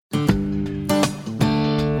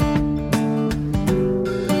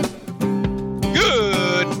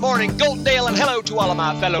morning, Goldendale, and hello to all of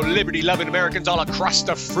my fellow liberty-loving Americans all across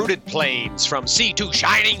the fruited plains. From sea to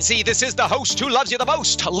shining sea, this is the host who loves you the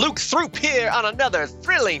most, Luke Throop, here on another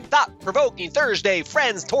thrilling, thought-provoking Thursday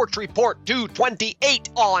Friends Torch Report 228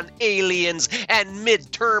 on aliens and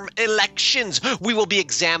midterm elections. We will be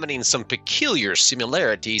examining some peculiar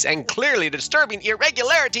similarities and clearly disturbing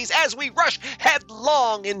irregularities as we rush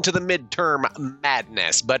headlong into the midterm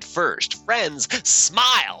madness. But first, friends,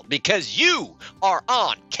 smile, because you are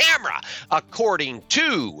on camera. According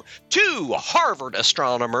to two Harvard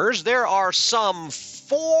astronomers, there are some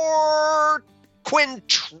 4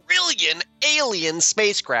 quintillion alien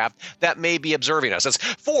spacecraft that may be observing us. That's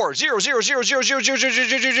 4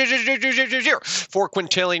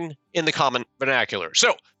 quintillion in the common vernacular.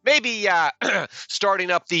 So maybe starting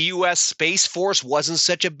up the U.S. Space Force wasn't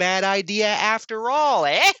such a bad idea after all,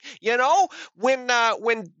 eh? You know, when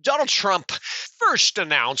Donald Trump first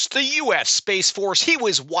announced the U.S. Space Force, he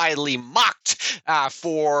was widely mocked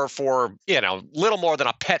for little more than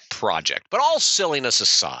a pet project. But all silliness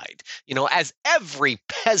aside, as every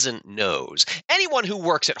peasant knows, anyone who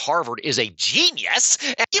works at Harvard is a genius,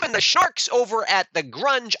 and even the sharks over at the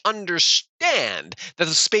Grunge understand that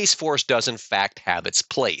the Space Force does in fact have its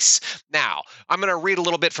place. Now, I'm going to read a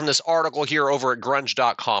little bit from this article here over at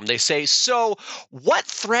grunge.com. They say, so what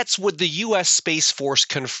threats would the U.S. Space Force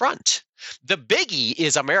confront? The biggie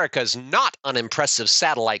is America's not unimpressive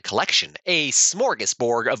satellite collection, a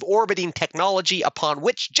smorgasbord of orbiting technology upon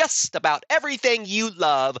which just about everything you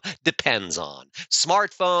love depends on.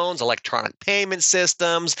 Smartphones, electronic payment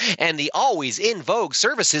systems, and the always in vogue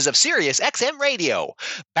services of Sirius XM radio.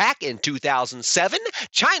 Back in 2007,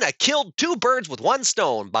 China killed 2 birds with one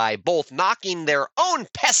stone by both knocking their own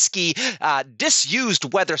pesky,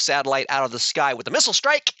 disused weather satellite out of the sky with a missile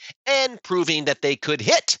strike and proving that they could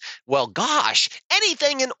hit, well, gosh,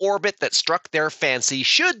 anything in orbit that struck their fancy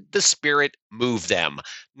should the spirit move them.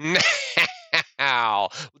 Now,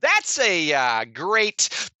 that's a great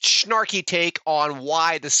snarky take on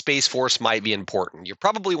why the Space Force might be important. You're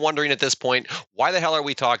probably wondering at this point, why the hell are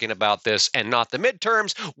we talking about this and not the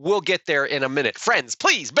midterms? We'll get there in a minute. Friends,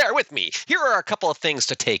 please bear with me. Here are a couple of things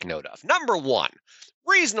to take note of. Number one,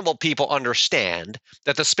 reasonable people understand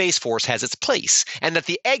that the Space Force has its place and that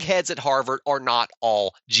the eggheads at Harvard are not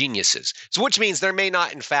all geniuses. So which means there may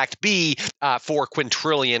not, in fact, be 4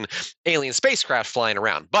 quintillion alien spacecraft flying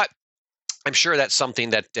around. But I'm sure that's something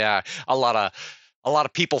that a lot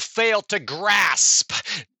of people fail to grasp.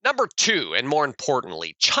 Number 2, and more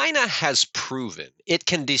importantly, China has proven it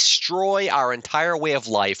can destroy our entire way of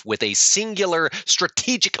life with a singular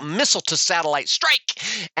strategic missile-to-satellite strike.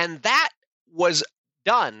 And that was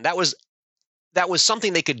done. That was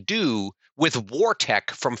something they could do with war tech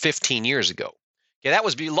from 15 years ago. Okay, that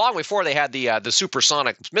was long before they had the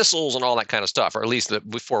supersonic missiles and all that kind of stuff, or at least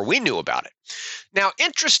before we knew about it. Now,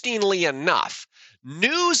 interestingly enough,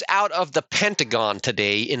 news out of the Pentagon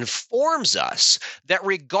today informs us that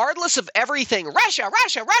regardless of everything, Russia,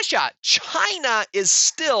 China is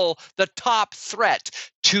still the top threat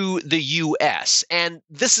to the U.S. And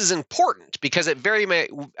this is important because it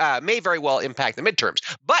may very well impact the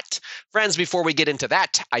midterms. But, friends, before we get into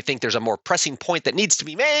that, I think there's a more pressing point that needs to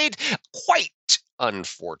be made. Quite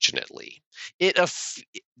unfortunately, it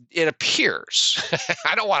appears,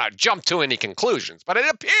 I don't want to jump to any conclusions, but it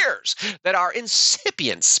appears that our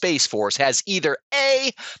incipient Space Force has either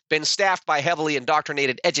A, been staffed by heavily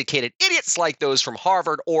indoctrinated, educated idiots like those from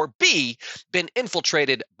Harvard, or B, been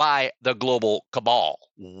infiltrated by the global cabal.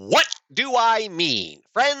 What do I mean?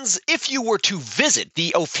 Friends, if you were to visit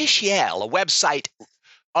the official website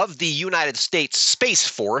of the United States Space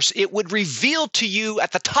Force, it would reveal to you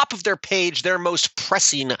at the top of their page their most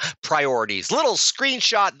pressing priorities. Little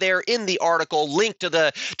screenshot there in the article, link to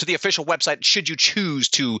the official website should you choose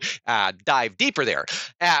to dive deeper there.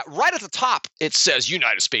 Right at the top, it says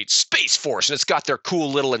United States Space Force, and it's got their cool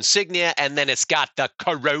little insignia, and then it's got the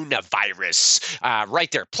coronavirus right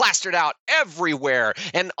there, plastered out everywhere.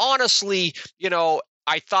 And honestly,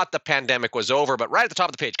 I thought the pandemic was over, but right at the top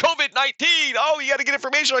of the page, COVID-19. Oh, you got to get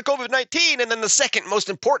information on COVID-19. And then the second most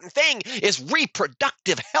important thing is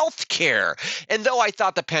reproductive health care. And though I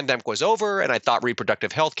thought the pandemic was over and I thought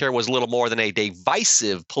reproductive health care was little more than a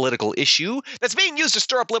divisive political issue that's being used to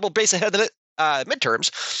stir up liberal base ahead of the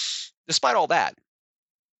midterms, despite all that,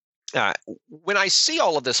 when I see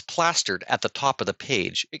all of this plastered at the top of the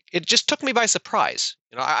page, it just took me by surprise.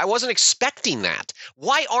 I wasn't expecting that.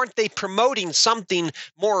 Why aren't they promoting something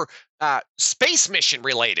more space mission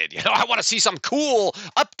related. I want to see some cool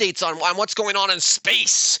updates on what's going on in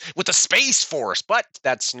space with the Space Force, but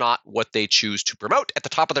that's not what they choose to promote at the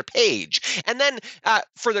top of their page. And then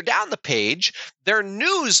further down the page, their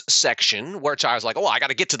news section, which I was like, oh, I got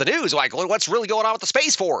to get to the news. Like, what's really going on with the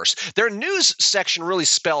Space Force? Their news section really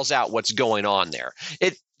spells out what's going on there.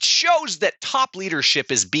 It shows that top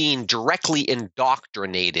leadership is being directly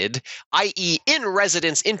indoctrinated, i.e. in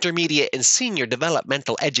residence, intermediate, and senior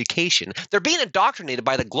developmental education. They're being indoctrinated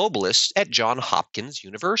by the globalists at Johns Hopkins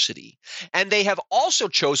University. And they have also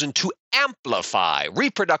chosen to amplify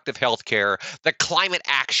reproductive health care, the climate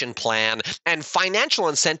action plan, and financial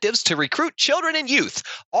incentives to recruit children and youth,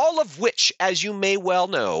 all of which, as you may well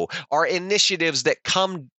know, are initiatives that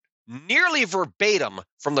come nearly verbatim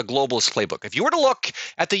from the globalist playbook. If you were to look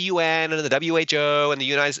at the UN and the WHO and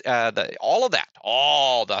the all of that,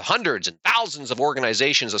 all the hundreds and thousands of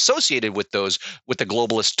organizations associated with the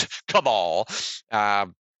globalist cabal,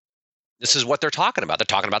 this is what they're talking about. They're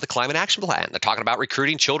talking about the climate action plan. They're talking about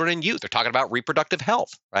recruiting children and youth. They're talking about reproductive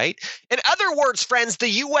health, right? In other words, friends, the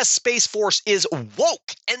U.S. Space Force is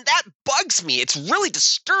woke, and that bugs me. It's really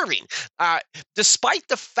disturbing. Despite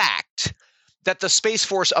the fact that the Space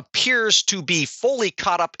Force appears to be fully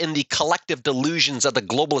caught up in the collective delusions of the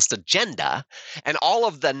globalist agenda and all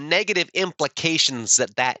of the negative implications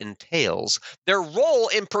that entails, their role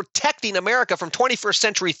in protecting America from 21st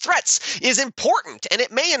century threats is important, and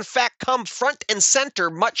it may in fact come front and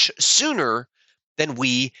center much sooner than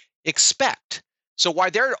we expect. So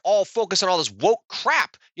while they're all focused on all this woke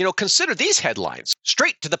crap, consider these headlines.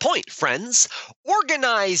 Straight to the point, friends.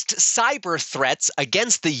 Organized cyber threats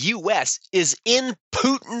against the U.S. is in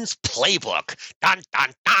Putin's playbook. Dun,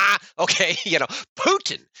 dun, dun. Okay,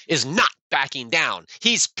 Putin is not backing down.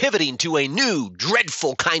 He's pivoting to a new,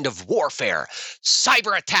 dreadful kind of warfare.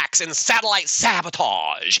 Cyber attacks and satellite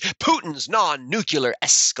sabotage. Putin's non-nuclear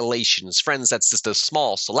escalations. Friends, that's just a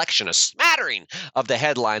small selection, a smattering of the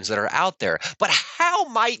headlines that are out there. But how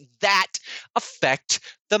might that affect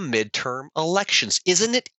the midterm elections?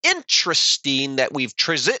 Isn't it interesting that we've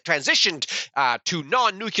transitioned to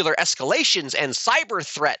non-nuclear escalations and cyber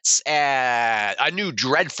threats, a new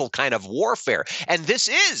dreadful kind of warfare? And this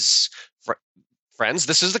is, friends,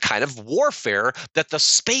 this is the kind of warfare that the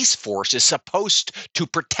Space Force is supposed to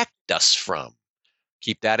protect us from.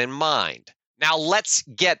 Keep that in mind. Now let's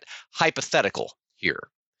get hypothetical here,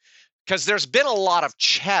 because there's been a lot of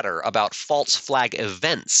chatter about false flag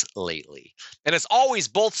events lately. And it's always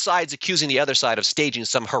both sides accusing the other side of staging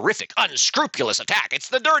some horrific, unscrupulous attack. It's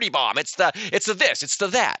the dirty bomb. It's the this. It's the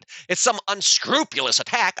that. It's some unscrupulous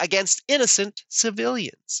attack against innocent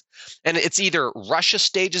civilians. And it's either Russia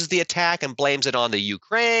stages the attack and blames it on the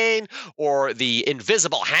Ukraine, or the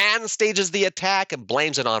invisible hand stages the attack and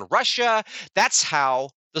blames it on Russia. That's how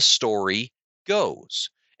the story goes.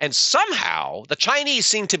 And somehow the Chinese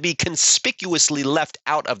seem to be conspicuously left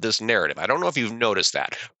out of this narrative. I don't know if you've noticed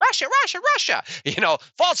that. Russia, Russia, Russia,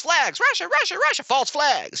 false flags, Russia, Russia, Russia, false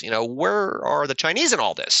flags. Where are the Chinese in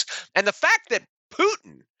all this? And the fact that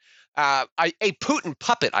Putin, a Putin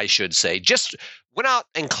puppet, I should say, just went out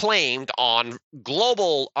and claimed on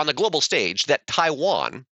the global stage that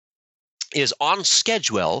Taiwan is on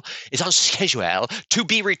schedule to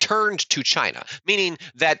be returned to China, meaning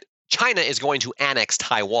that China is going to annex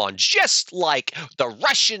Taiwan, just like the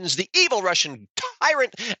Russians, the evil Russian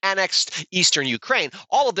tyrant, annexed eastern Ukraine.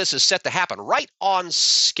 All of this is set to happen right on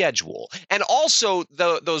schedule. And also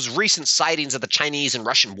those recent sightings of the Chinese and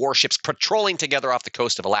Russian warships patrolling together off the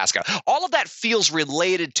coast of Alaska. All of that feels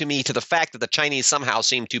related to me to the fact that the Chinese somehow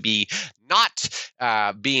seem to be not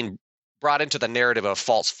being brought into the narrative of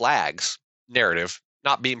false flags narrative,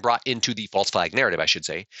 not being brought into the false flag narrative, I should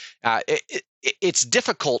say. It's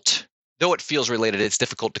difficult, though it feels related, it's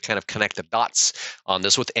difficult to kind of connect the dots on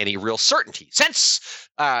this with any real certainty. Since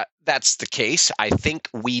that's the case, I think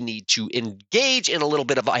we need to engage in a little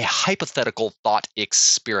bit of a hypothetical thought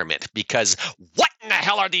experiment, because what in the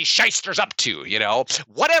hell are these shysters up to?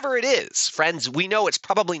 Whatever it is, friends, we know it's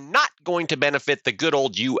probably not going to benefit the good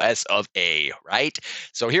old US of A, right?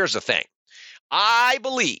 So here's the thing. I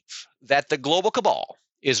believe that the global cabal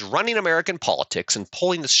is running American politics and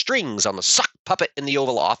pulling the strings on the sock puppet in the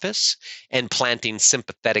Oval Office and planting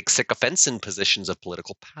sympathetic sycophants in positions of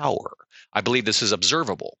political power. I believe this is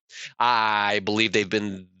observable. I believe they've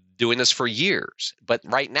been doing this for years, but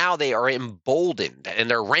right now they are emboldened and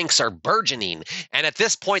their ranks are burgeoning. And at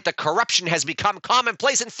this point, the corruption has become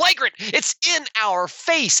commonplace and flagrant. It's in our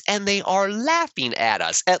face and they are laughing at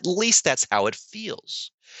us. At least that's how it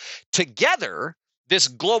feels. Together, This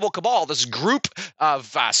global cabal, this group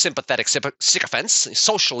of sympathetic sycophants,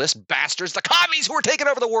 socialists, bastards, the commies who are taking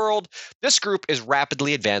over the world, this group is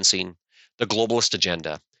rapidly advancing the globalist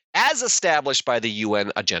agenda as established by the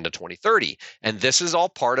UN Agenda 2030. And this is all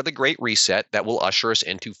part of the Great Reset that will usher us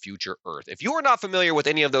into future Earth. If you are not familiar with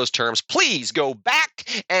any of those terms, please go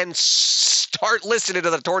back and start listening to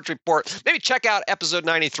the Torch Report. Maybe check out episode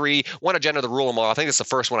 93, One Agenda, the Rule of Law. I think it's the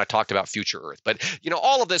first one I talked about future Earth. But,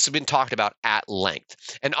 all of this has been talked about at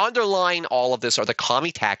length. And underlying all of this are the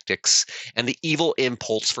commie tactics and the evil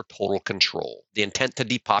impulse for total control, the intent to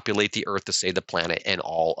depopulate the Earth to save the planet, and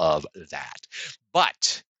all of that.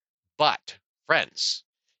 But, friends,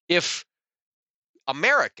 if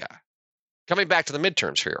America, coming back to the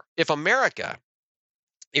midterms here, if America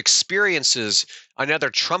experiences another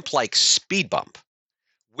Trump-like speed bump,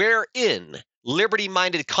 wherein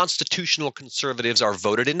liberty-minded constitutional conservatives are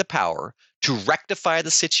voted into power to rectify the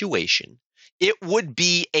situation, it would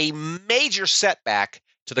be a major setback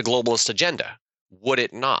to the globalist agenda, would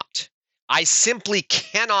it not? I simply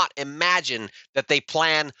cannot imagine that they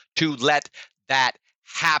plan to let that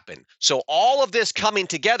happen. So all of this coming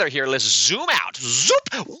together here, let's zoom out, way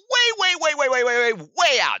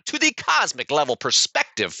out to the cosmic level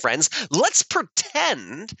perspective, friends. Let's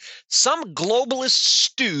pretend some globalist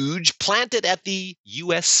stooge planted at the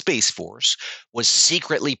U.S. Space Force was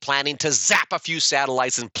secretly planning to zap a few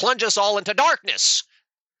satellites and plunge us all into darkness.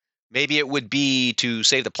 Maybe it would be to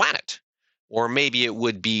save the planet, or maybe it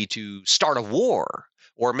would be to start a war,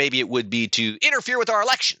 or maybe it would be to interfere with our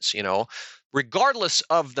elections, Regardless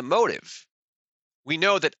of the motive, we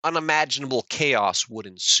know that unimaginable chaos would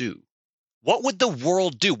ensue. What would the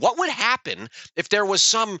world do? What would happen if there was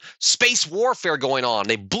some space warfare going on?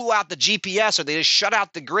 They blew out the GPS, or they just shut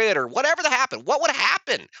out the grid, or whatever that happened. What would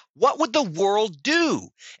happen? What would the world do?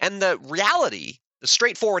 And the reality, the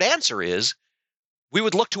straightforward answer is, we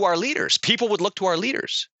would look to our leaders. People would look to our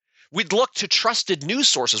leaders. We'd look to trusted news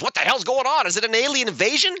sources. What the hell's going on? Is it an alien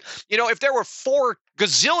invasion? If there were 4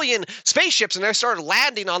 gazillion spaceships and they started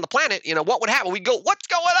landing on the planet, what would happen? We'd go, what's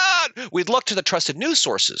going on? We'd look to the trusted news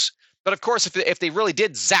sources. But of course, if they really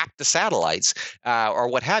did zap the satellites or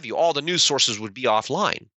what have you, all the news sources would be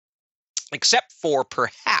offline, except for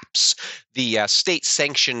perhaps the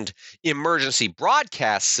state-sanctioned emergency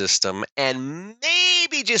broadcast system, and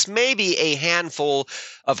maybe, just maybe, a handful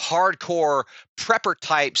of hardcore prepper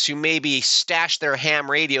types who maybe stash their ham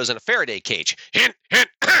radios in a Faraday cage. Hint, hint.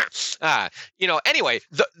 Anyway,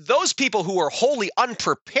 those people who are wholly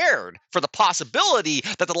unprepared for the possibility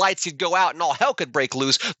that the lights could go out and all hell could break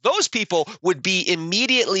loose, those people would be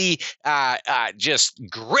immediately just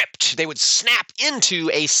gripped. They would snap into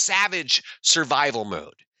a savage survival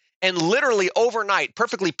mode. And literally overnight,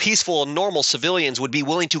 perfectly peaceful and normal civilians would be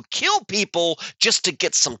willing to kill people just to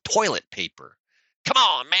get some toilet paper. Come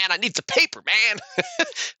on, man, I need the paper, man.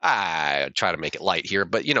 I try to make it light here,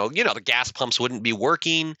 but the gas pumps wouldn't be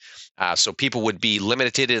working. So people would be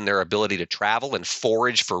limited in their ability to travel and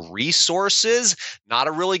forage for resources. Not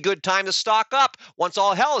a really good time to stock up once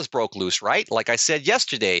all hell is broke loose, right? Like I said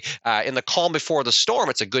yesterday, in the calm before the storm,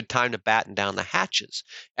 it's a good time to batten down the hatches.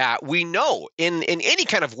 We know in any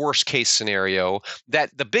kind of worst case scenario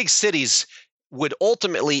that the big cities would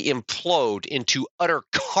ultimately implode into utter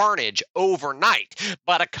carnage overnight.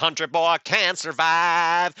 But a country boy can't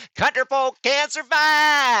survive. Country folk can't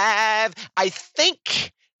survive. I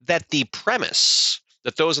think that the premise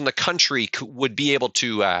that those in the country would be able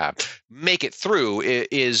to make it through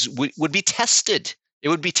would be tested. It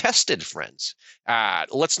would be tested, friends.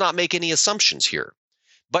 Let's not make any assumptions here.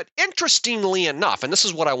 But interestingly enough, and this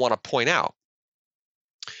is what I want to point out,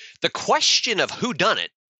 the question of who done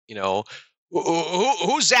it,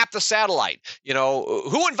 who zapped the satellite?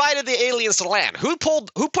 Who invited the aliens to land? Who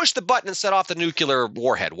pushed the button and set off the nuclear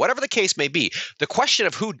warhead? Whatever the case may be, the question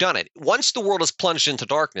of who done it, once the world is plunged into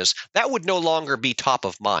darkness, that would no longer be top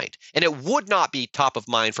of mind. And it would not be top of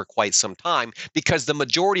mind for quite some time, because the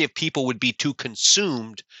majority of people would be too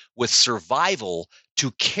consumed with survival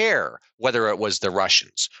to care whether it was the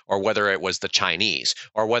Russians, or whether it was the Chinese,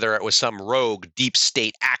 or whether it was some rogue deep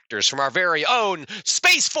state actors from our very own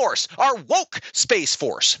Space Force, our woke Space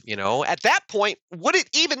Force. At that point, would it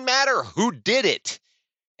even matter who did it?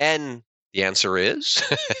 And the answer is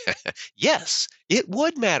yes, it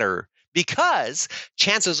would matter, because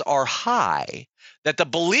chances are high that the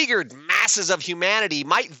beleaguered masses of humanity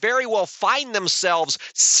might very well find themselves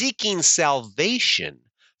seeking salvation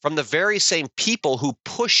from the very same people who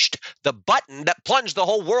pushed the button that plunged the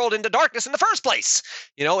whole world into darkness in the first place.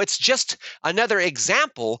 It's just another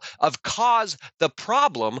example of cause the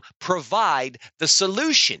problem, provide the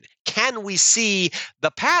solution. Can we see the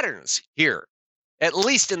patterns here? at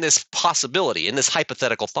least in this possibility, in this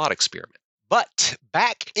hypothetical thought experiment. But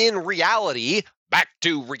back to reality,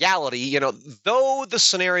 though the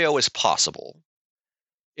scenario is possible,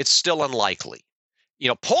 it's still unlikely.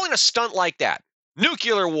 Pulling a stunt like that,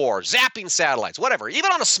 nuclear war, zapping satellites, whatever,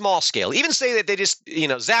 even on a small scale, even say that they just,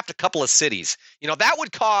 zapped a couple of cities, that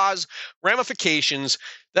would cause ramifications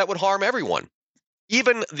that would harm everyone.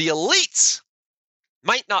 Even the elites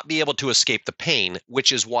might not be able to escape the pain,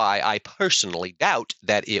 which is why I personally doubt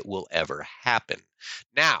that it will ever happen.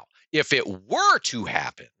 Now, if it were to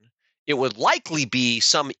happen, it would likely be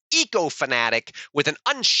some eco-fanatic with an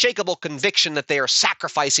unshakable conviction that they are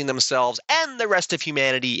sacrificing themselves and the rest of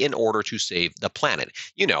humanity in order to save the planet.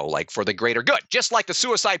 Like for the greater good. Just like the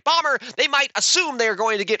suicide bomber, they might assume they're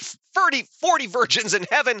going to get 40 virgins in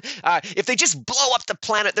heaven. If they just blow up the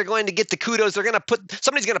planet, they're going to get the kudos.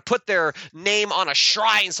 Somebody's going to put their name on a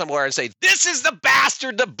shrine somewhere and say, this is the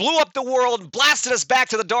bastard that blew up the world and blasted us back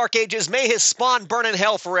to the dark ages. May his spawn burn in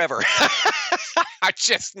hell forever.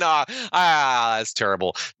 That's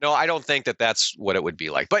terrible. No, I don't think that that's what it would be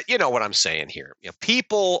like. But you know what I'm saying here.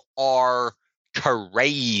 People are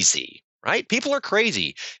crazy, right? People are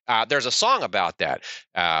crazy. There's a song about that.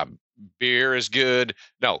 Beer is good.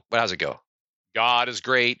 No, but how's it go? God is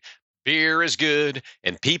great. Beer is good.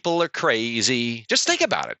 And people are crazy. Just think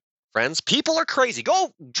about it, friends. People are crazy.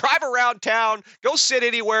 Go drive around town, go sit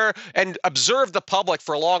anywhere and observe the public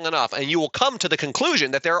for long enough, and you will come to the conclusion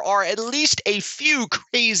that there are at least a few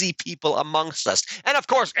crazy people amongst us. And of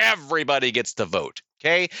course, everybody gets to vote,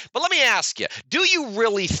 okay? But let me ask you, do you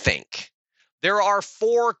really think there are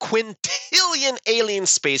 4 quintillion alien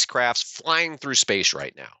spacecrafts flying through space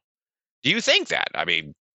right now? Do you think that? I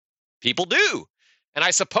mean, people do. And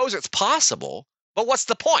I suppose it's possible. But what's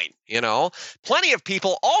the point? Plenty of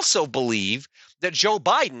people also believe that Joe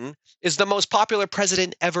Biden is the most popular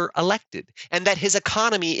president ever elected and that his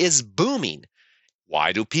economy is booming.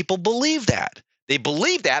 Why do people believe that? They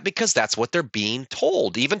believe that because that's what they're being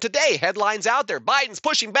told. Even today, headlines out there, Biden's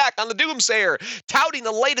pushing back on the doomsayer, touting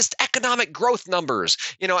the latest economic growth numbers.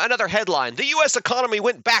 Another headline, the U.S. economy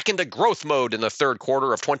went back into growth mode in the third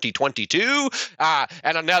quarter of 2022.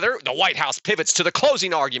 And another, the White House pivots to the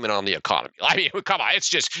closing argument on the economy. I mean, come on,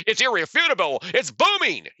 it's irrefutable. It's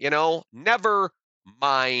booming. Never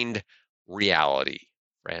mind reality,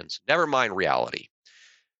 friends. Never mind reality.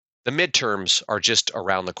 The midterms are just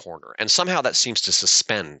around the corner, and somehow that seems to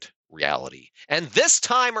suspend reality. And this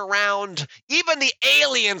time around, even the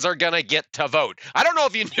aliens are going to get to vote. I don't know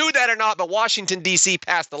if you knew that or not, but Washington, D.C.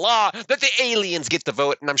 passed a law that the aliens get to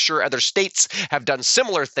vote, and I'm sure other states have done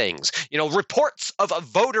similar things. Reports of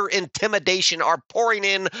voter intimidation are pouring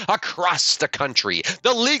in across the country.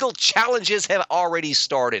 The legal challenges have already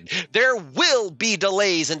started. There will be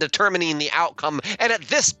delays in determining the outcome, and at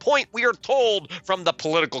this point, we are told from the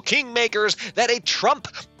political kingmakers that a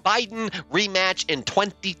Trump-Biden rematch in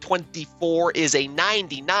 2024 is a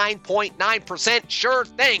 99.9% sure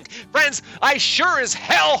thing. Friends, I sure as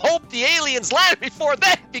hell hope the aliens land before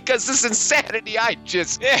then, because this insanity,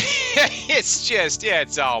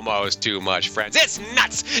 it's almost too much, friends. It's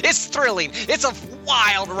nuts. It's thrilling. It's a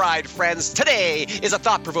wild ride, friends. Today is a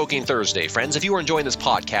thought-provoking Thursday, friends. If you are enjoying this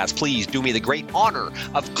podcast, please do me the great honor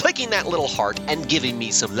of clicking that little heart and giving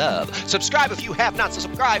me some love. Subscribe if you have not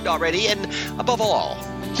subscribed already, and above all,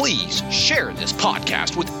 please share this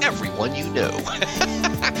podcast with everyone you know.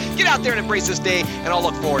 Get out there and embrace this day, and I'll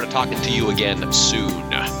look forward to talking to you again soon.